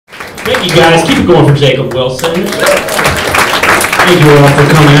Thank you guys. Keep it going for Jacob Wilson. Thank you all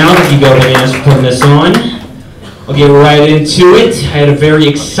for coming out. Thank you, Go Bananas, for putting this on. I'll get right into it. I had a very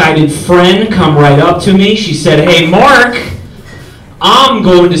excited friend come right up to me. She said, "Hey, Mark, I'm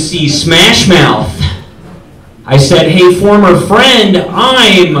going to see Smash Mouth." I said, "Hey, former friend,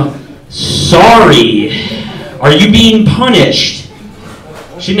 I'm sorry. Are you being punished?"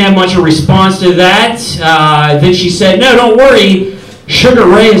 She didn't have much of a response to that. Then she said, "No, don't worry. Sugar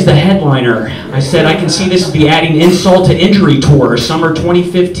Ray is the headliner." I said, "I can see this as the adding insult to injury tour, summer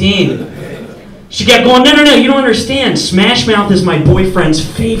 2015. She kept going, "No, you don't understand. Smash Mouth is my boyfriend's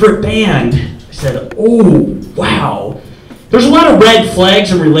favorite band." I said, "Oh, wow." There's a lot of red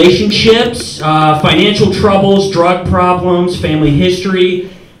flags in relationships, financial troubles, drug problems, family history.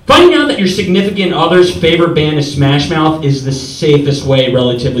 Finding out that your significant other's favorite band is Smash Mouth is the safest way,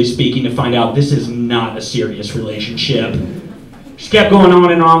 relatively speaking, to find out this is not a serious relationship. She kept going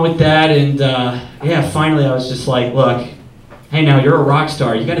on and on with that, and yeah, finally I was just like, "Look, hey, now you're a rock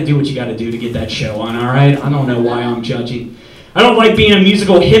star. You got to do what you got to do to get that show on, all right? I don't know why I'm judging. I don't like being a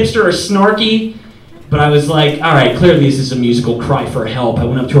musical hipster or snarky." But I was like, all right, clearly this is a musical cry for help. I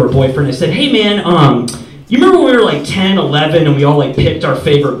went up to her boyfriend and I said, "Hey man, you remember when we were like 10, 11 and we all like picked our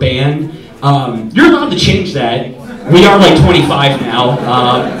favorite band? You're allowed to change that. We are like 25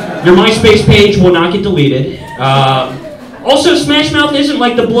 now. Your MySpace page will not get deleted. Also, Smash Mouth isn't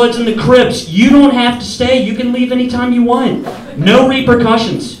like the Bloods and the Crips. You don't have to stay. You can leave anytime you want. No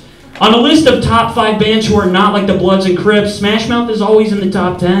repercussions. On a list of top 5 bands who are not like the Bloods and Crips, Smash Mouth is always in the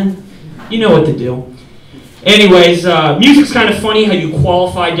top 10. You know what to do." Anyways, music's kind of funny how you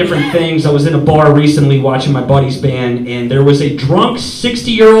qualify different things. I was in a bar recently watching my buddy's band, and there was a drunk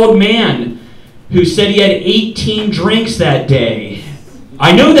 60-year-old man who said he had 18 drinks that day.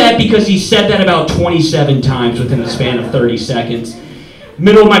 I know that because he said that about 27 times within the span of 30 seconds.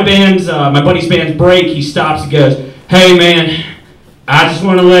 Middle of my buddy's band's break, he stops and goes, "Hey man, I just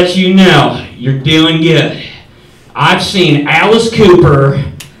want to let you know, you're doing good. I've seen Alice Cooper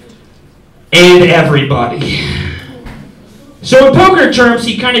and everybody." So in poker terms,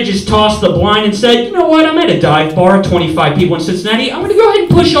 he kind of just tossed the blind and said, "You know what, I'm at a dive bar, 25 people in Cincinnati. I'm going to go ahead and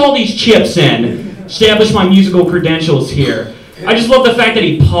push all these chips in, establish my musical credentials here." I just love the fact that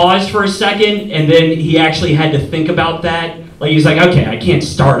he paused for a second and then he actually had to think about that. Like he's like, "Okay, I can't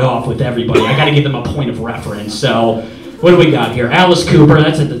start off with everybody. I got to give them a point of reference." So what do we got here? Alice Cooper,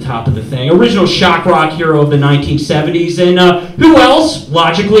 that's at the top of the thing. Original shock rock hero of the 1970s. And who else?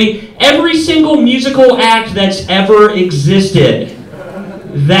 Logically, every single musical act that's ever existed.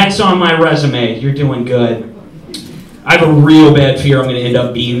 That's on my resume. You're doing good. I have a real bad fear I'm going to end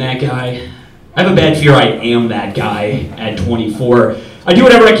up being that guy. I have a bad fear I am that guy at 24. I do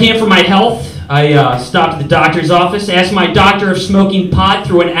whatever I can for my health. I stopped at the doctor's office, asked my doctor if smoking pot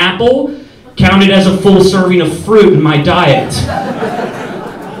through an apple counted as a full serving of fruit in my diet.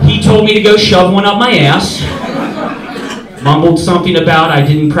 He told me to go shove one up my ass. Mumbled something about I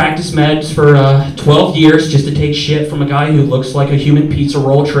didn't practice meds for 12 years just to take shit from a guy who looks like a human pizza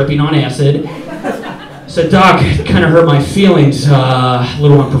roll tripping on acid. Said, "Doc, it kind of hurt my feelings, a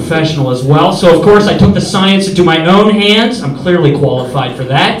little unprofessional as well." So of course I took the science into my own hands. I'm clearly qualified for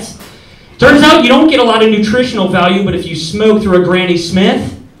that. Turns out you don't get a lot of nutritional value, but if you smoke through a Granny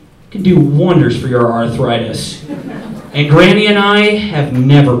Smith, can do wonders for your arthritis. And Granny and I have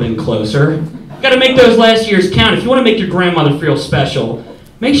never been closer. Got to make those last years count. If you want to make your grandmother feel special,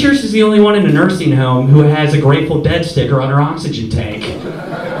 make sure she's the only one in a nursing home who has a Grateful Dead sticker on her oxygen tank.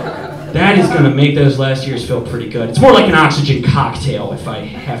 That is going to make those last years feel pretty good. It's more like an oxygen cocktail, if I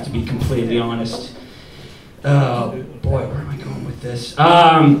have to be completely honest. Oh boy, where am I going with this?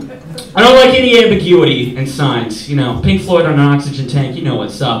 I don't like any ambiguity in signs. You know, Pink Floyd on an oxygen tank, you know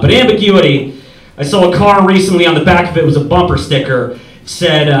what's up. But ambiguity, I saw a car recently, on the back of it was a bumper sticker. It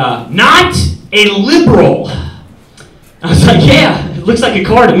said, "Not a liberal." I was like, yeah, it looks like a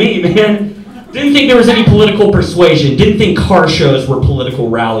car to me, man. Didn't think there was any political persuasion. Didn't think car shows were political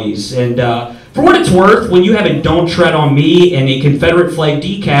rallies. And for what it's worth, when you have a "Don't Tread on Me" and a Confederate flag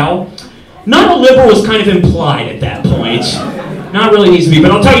decal, not a liberal was kind of implied at that point. Not really needs to be,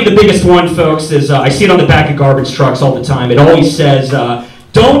 but I'll tell you the biggest one, folks, is I see it on the back of garbage trucks all the time. It always says,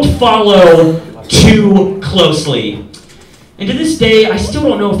 "Don't follow too closely." And to this day, I still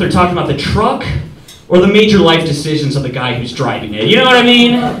don't know if they're talking about the truck or the major life decisions of the guy who's driving it. You know what I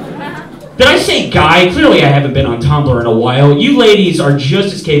mean? Did I say guy? Clearly I haven't been on Tumblr in a while. You ladies are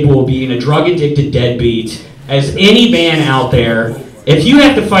just as capable of being a drug-addicted deadbeat as any man out there. If you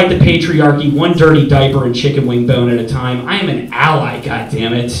have to fight the patriarchy one dirty diaper and chicken wing bone at a time, I am an ally,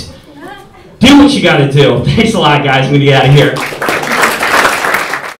 goddammit. Do what you gotta do. Thanks a lot, guys. I'm gonna get out of here.